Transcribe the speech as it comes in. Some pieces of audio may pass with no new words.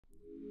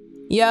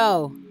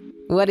Yo,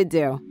 what it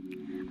do?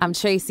 I'm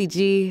Tracy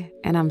G,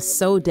 and I'm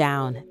so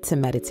down to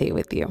meditate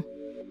with you.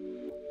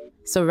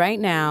 So right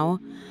now,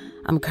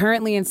 I'm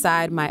currently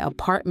inside my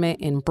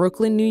apartment in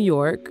Brooklyn, New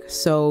York.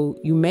 So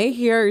you may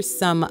hear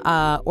some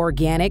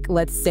organic,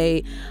 let's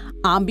say,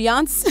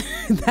 ambiance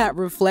that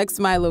reflects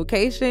my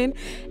location.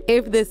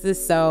 If this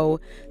is so,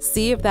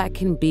 see if that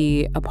can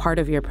be a part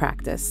of your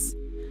practice,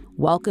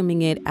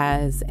 welcoming it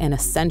as an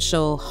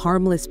essential,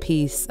 harmless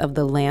piece of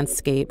the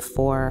landscape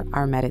for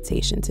our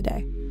meditation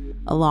today,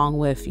 along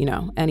with,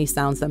 any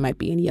sounds that might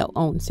be in your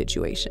own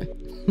situation.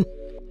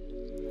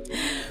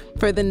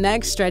 For the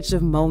next stretch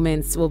of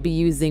moments, we'll be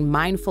using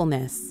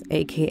mindfulness,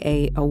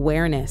 aka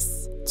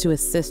awareness, to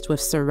assist with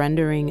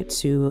surrendering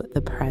to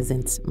the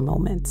present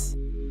moment.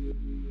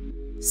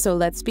 So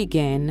let's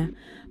begin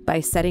by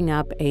setting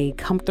up a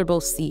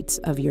comfortable seat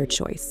of your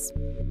choice.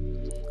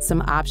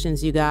 Some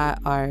options you got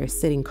are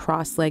sitting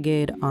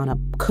cross-legged on a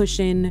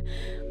cushion.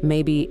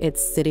 Maybe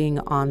it's sitting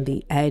on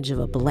the edge of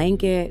a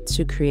blanket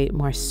to create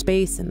more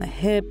space in the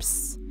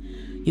hips.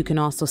 You can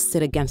also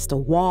sit against a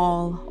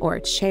wall or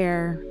a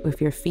chair with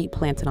your feet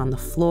planted on the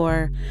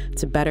floor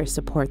to better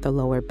support the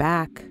lower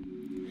back.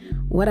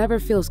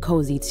 Whatever feels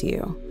cozy to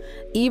you.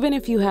 Even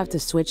if you have to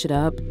switch it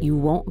up, you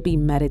won't be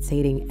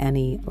meditating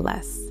any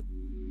less.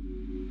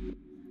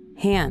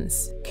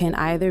 Hands can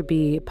either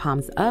be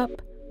palms up,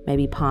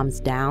 maybe palms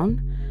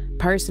down.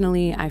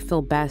 Personally, I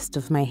feel best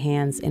with my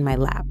hands in my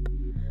lap.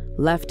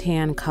 Left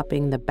hand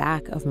cupping the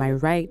back of my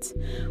right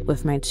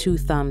with my two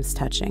thumbs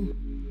touching.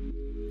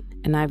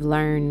 And I've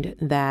learned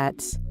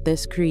that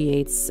this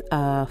creates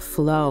a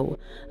flow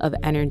of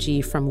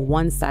energy from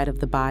one side of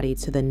the body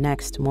to the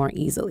next more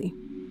easily.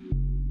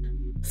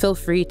 Feel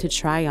free to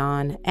try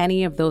on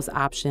any of those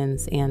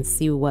options and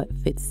see what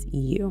fits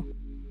you.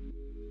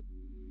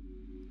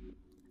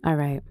 All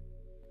right,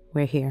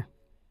 we're here.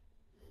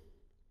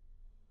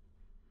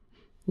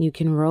 You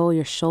can roll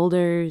your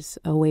shoulders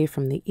away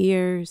from the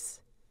ears,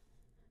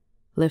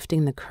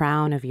 lifting the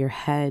crown of your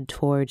head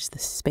towards the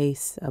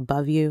space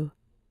above you,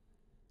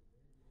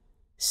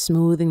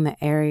 smoothing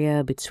the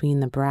area between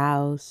the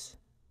brows,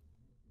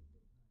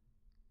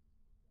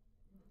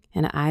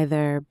 and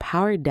either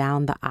power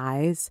down the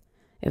eyes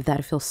if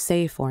that feels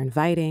safe or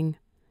inviting,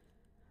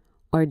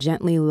 or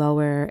gently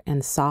lower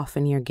and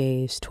soften your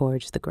gaze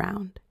towards the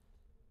ground.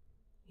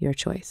 Your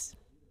choice.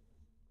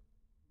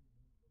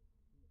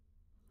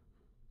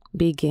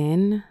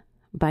 Begin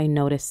by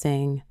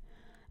noticing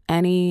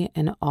any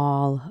and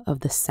all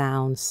of the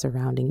sounds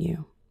surrounding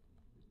you.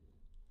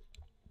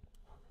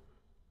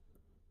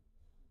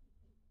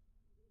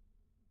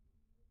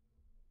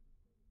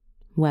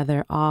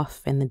 Whether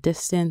off in the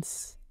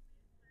distance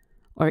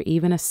or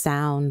even a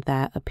sound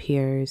that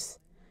appears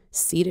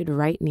seated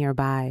right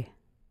nearby.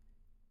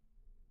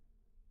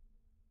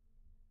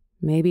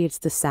 Maybe it's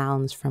the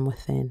sounds from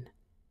within.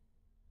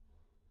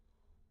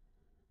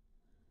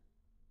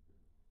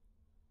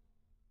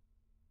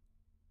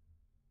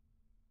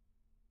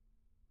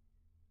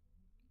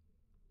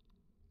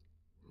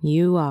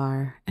 You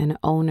are an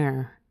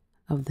owner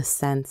of the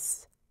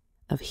sense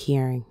of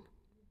hearing.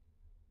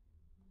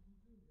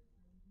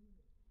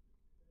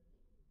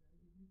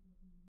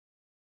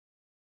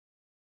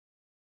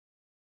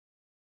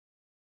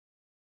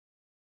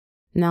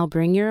 Now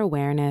bring your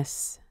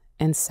awareness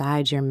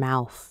inside your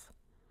mouth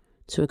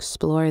to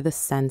explore the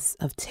sense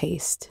of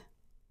taste,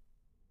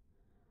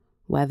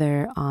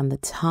 whether on the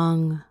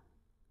tongue,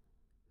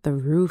 the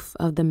roof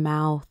of the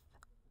mouth,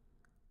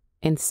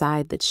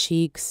 inside the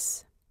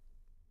cheeks.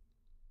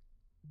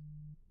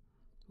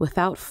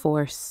 Without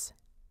force,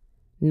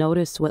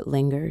 notice what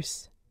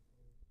lingers.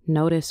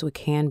 Notice what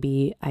can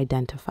be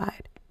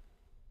identified.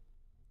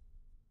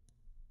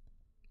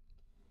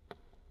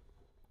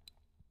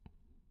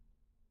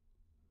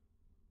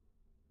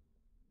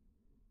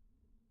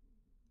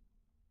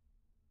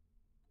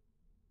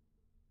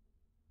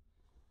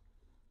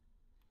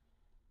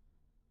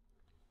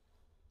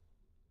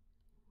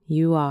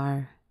 You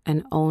are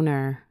an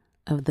owner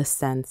of the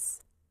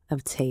sense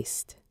of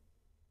taste.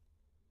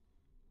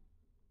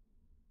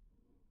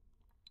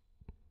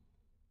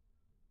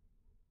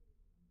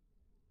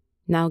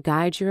 Now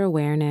guide your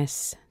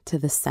awareness to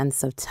the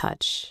sense of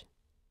touch.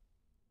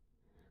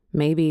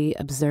 Maybe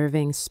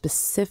observing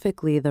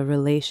specifically the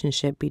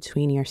relationship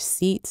between your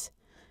seat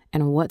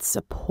and what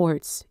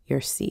supports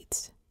your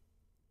seat.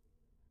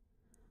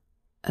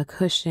 A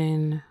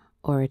cushion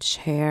or a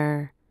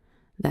chair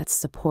that's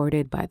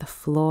supported by the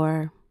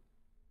floor,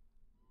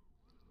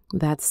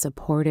 that's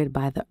supported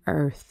by the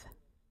earth,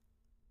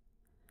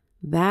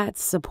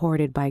 that's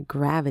supported by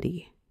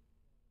gravity,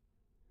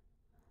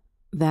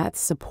 that's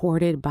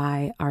supported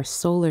by our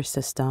solar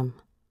system,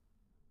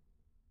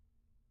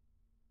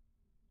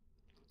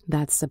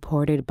 that's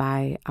supported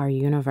by our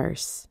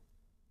universe,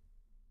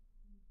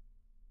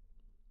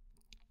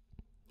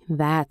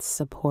 that's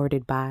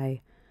supported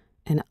by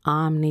an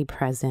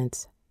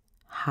omnipresent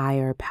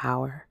higher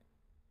power.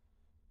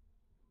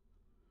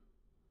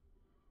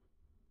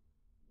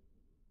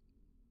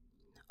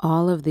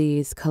 All of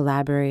these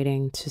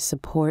collaborating to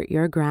support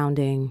your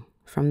grounding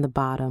from the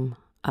bottom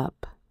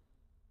up.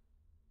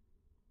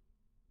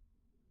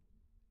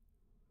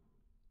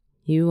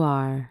 You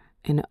are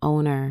an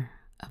owner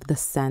of the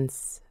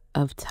sense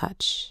of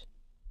touch.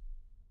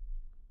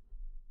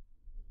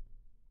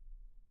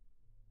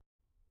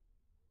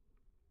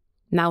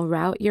 Now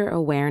route your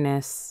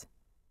awareness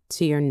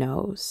to your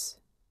nose,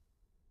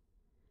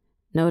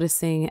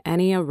 noticing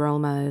any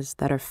aromas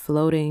that are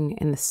floating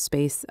in the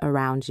space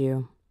around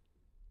you.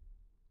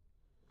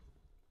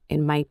 It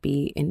might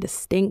be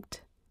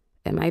indistinct,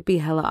 it might be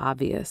hella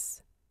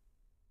obvious.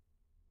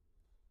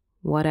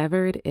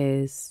 Whatever it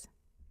is,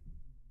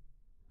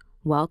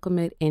 welcome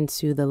it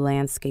into the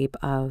landscape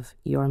of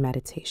your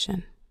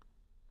meditation.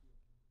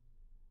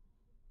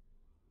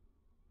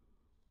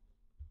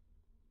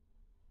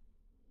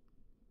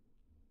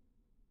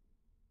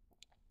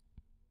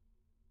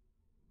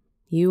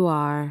 You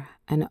are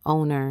an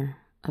owner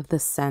of the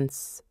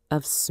sense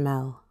of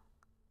smell.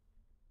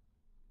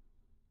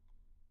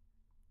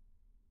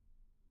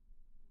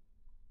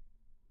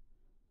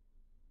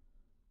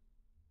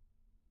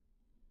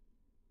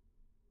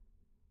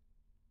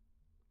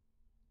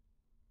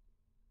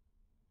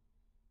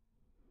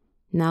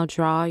 Now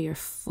draw your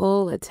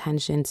full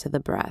attention to the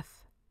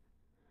breath,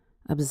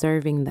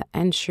 observing the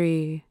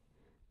entry,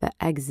 the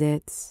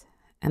exit,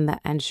 and the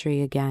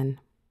entry again.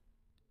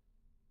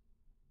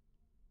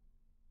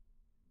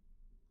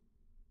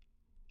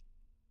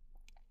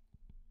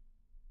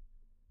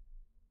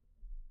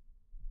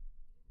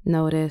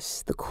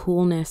 Notice the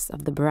coolness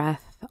of the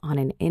breath on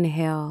an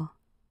inhale,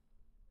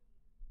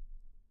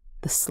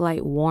 the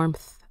slight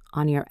warmth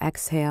on your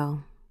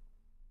exhale.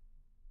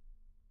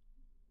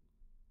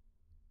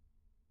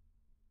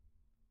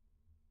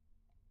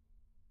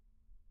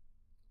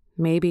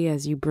 Maybe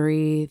as you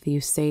breathe,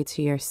 you say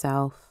to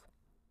yourself,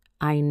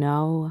 I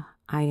know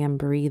I am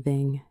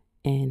breathing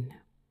in.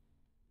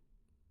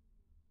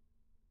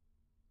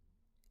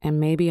 And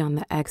maybe on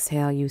the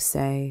exhale, you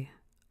say,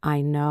 I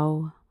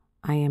know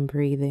I am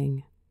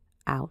breathing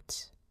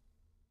out.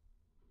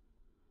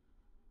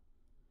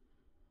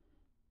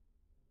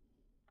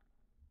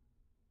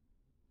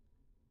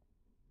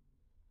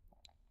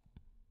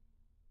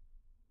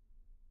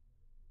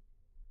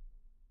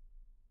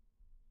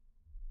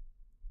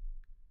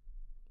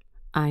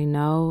 I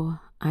know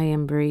I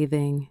am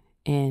breathing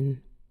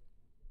in.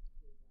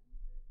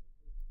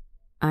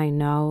 I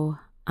know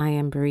I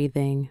am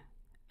breathing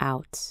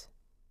out.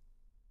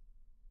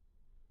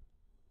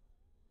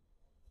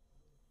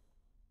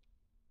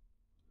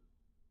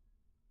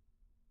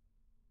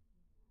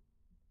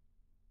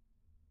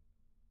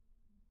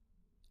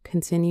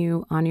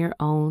 Continue on your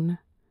own,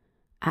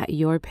 at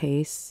your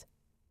pace,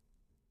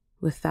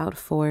 without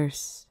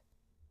force,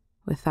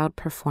 without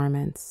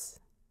performance.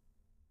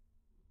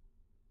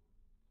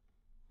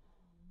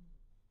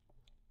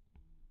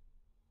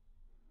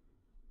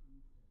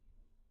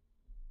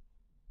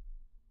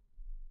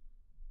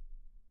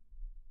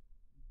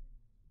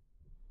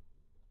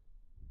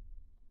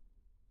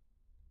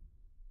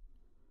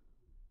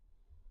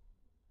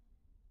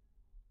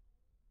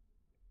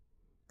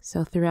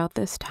 So throughout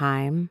this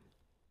time,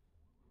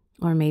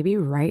 or maybe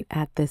right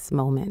at this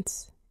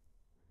moment,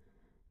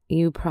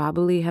 you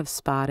probably have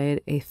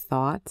spotted a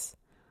thought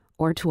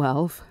or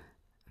 12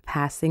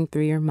 passing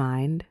through your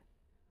mind,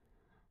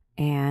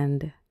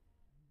 and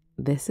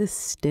this is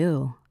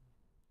still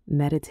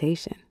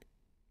meditation.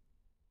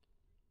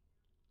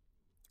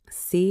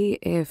 See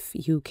if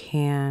you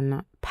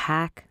can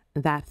pack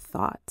that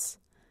thought,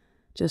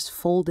 just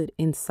fold it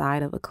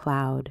inside of a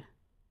cloud,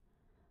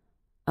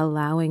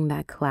 allowing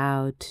that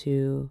cloud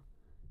to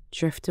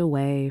drift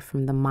away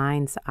from the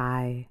mind's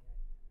eye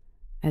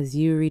as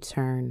you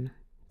return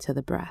to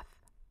the breath.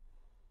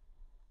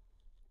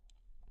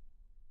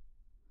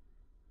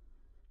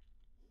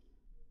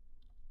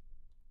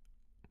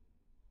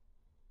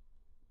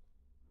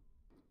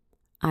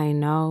 I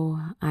know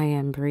I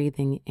am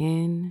breathing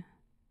in.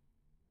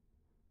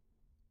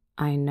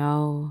 I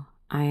know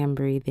I am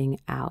breathing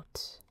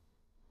out.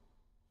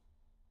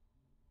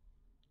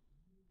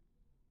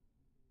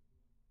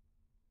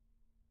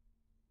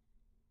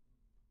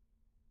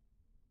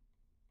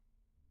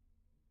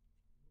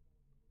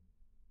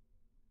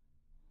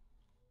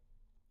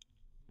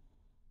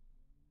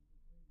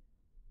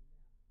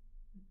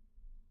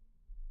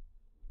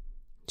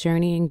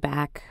 Journeying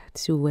back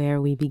to where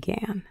we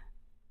began.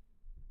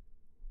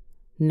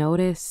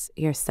 Notice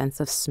your sense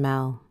of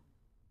smell.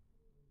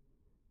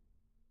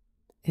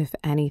 If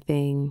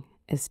anything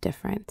is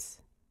different.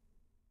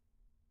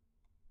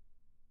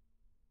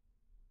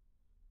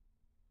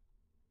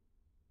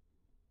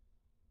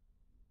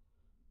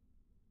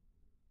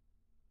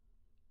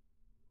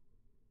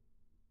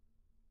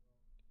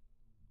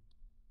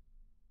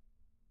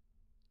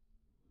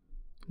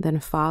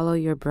 Then follow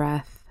your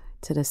breath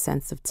to the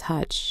sense of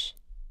touch,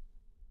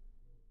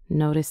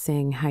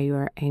 noticing how you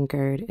are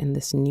anchored in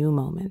this new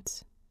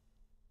moment.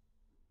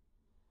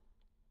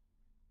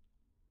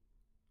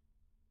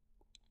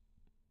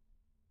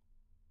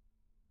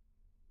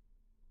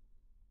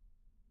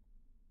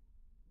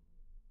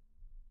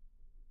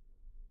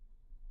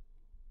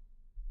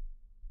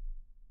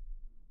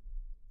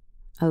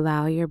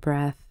 Allow your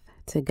breath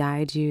to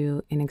guide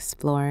you in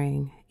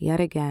exploring, yet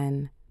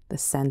again, the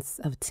sense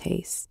of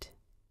taste.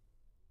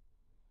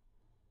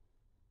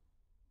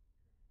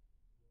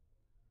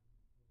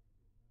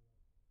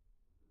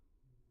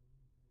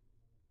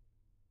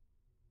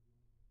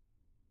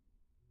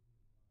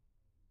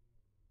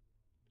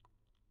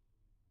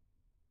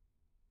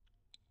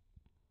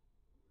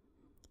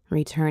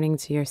 Returning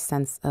to your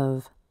sense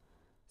of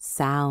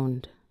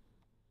sound.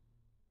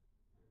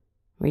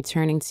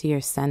 Returning to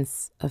your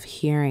sense of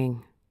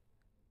hearing.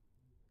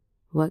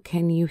 What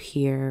can you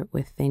hear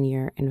within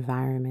your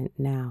environment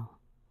now?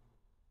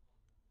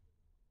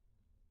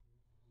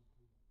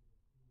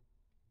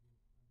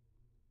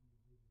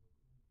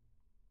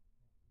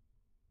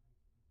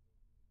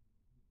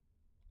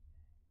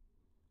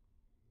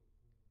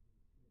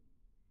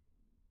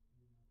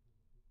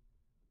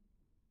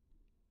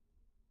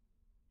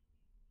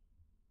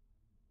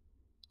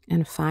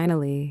 And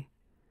finally,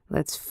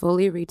 let's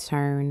fully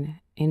return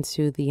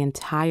into the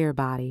entire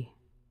body.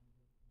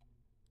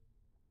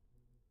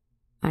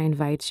 I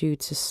invite you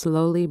to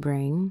slowly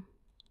bring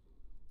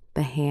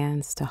the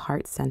hands to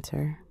heart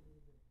center,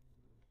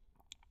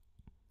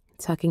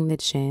 tucking the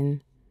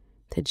chin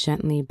to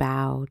gently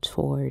bow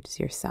towards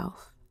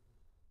yourself.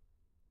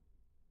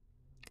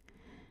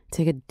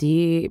 Take a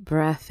deep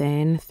breath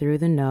in through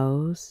the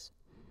nose.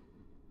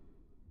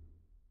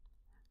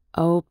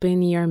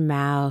 Open your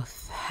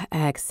mouth,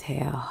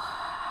 exhale.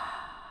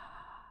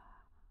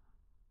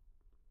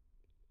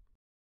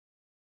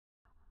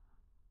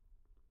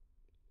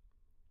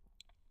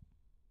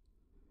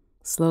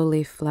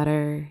 Slowly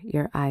flutter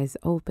your eyes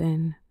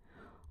open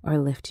or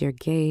lift your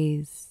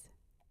gaze.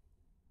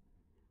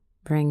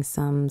 Bring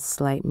some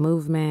slight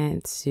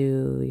movement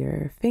to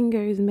your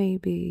fingers,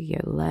 maybe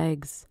your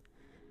legs,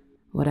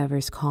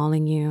 whatever's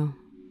calling you.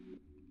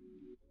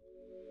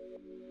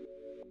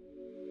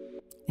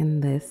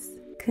 And this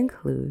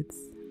concludes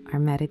our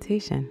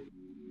meditation.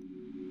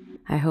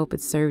 I hope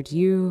it served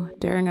you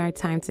during our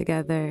time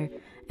together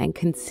and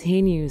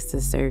continues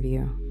to serve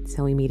you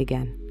till we meet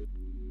again.